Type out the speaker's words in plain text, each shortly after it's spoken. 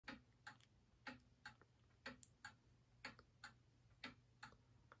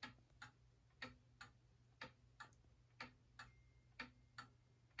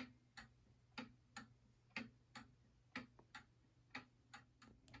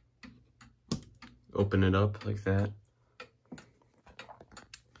open it up like that.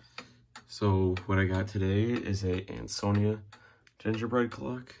 So what I got today is a Ansonia gingerbread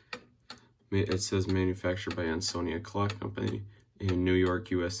clock. It says manufactured by Ansonia Clock Company in New York,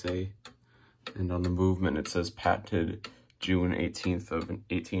 USA. And on the movement it says patented June 18th of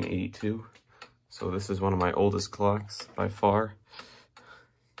 1882. So this is one of my oldest clocks by far.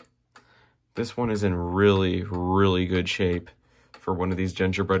 This one is in really, really good shape for one of these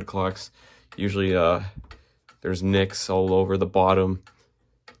gingerbread clocks. Usually there's nicks all over the bottom.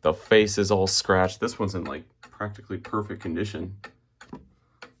 The face is all scratched. This one's in like practically perfect condition.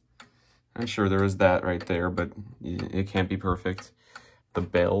 I'm sure there is that right there, but it can't be perfect. The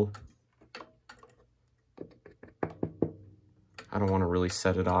bell. I don't want to really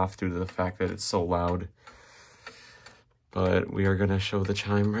set it off due to the fact that it's so loud. But we are going to show the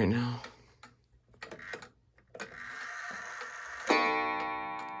chime right now.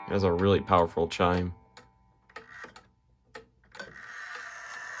 It has a really powerful chime.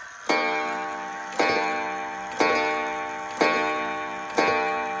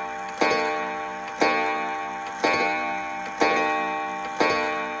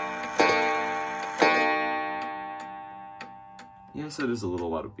 Yes, it is a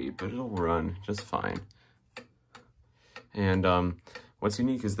little out of beat, but it'll run just fine. And what's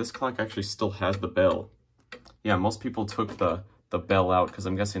unique is this clock actually still has the bell. Yeah, most people took the bell out because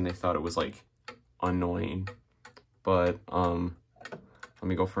I'm guessing they thought it was like annoying. But let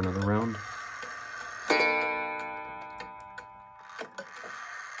me go for another round.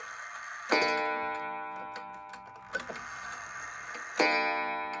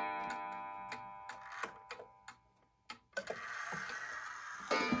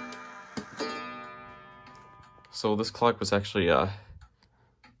 So this clock was actually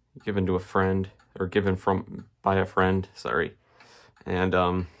given to a friend, or given by a friend, sorry.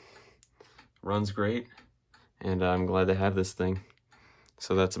 And runs great, and I'm glad to have this thing.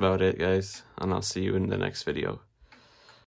 So that's about it, guys, and I'll see you in the next video.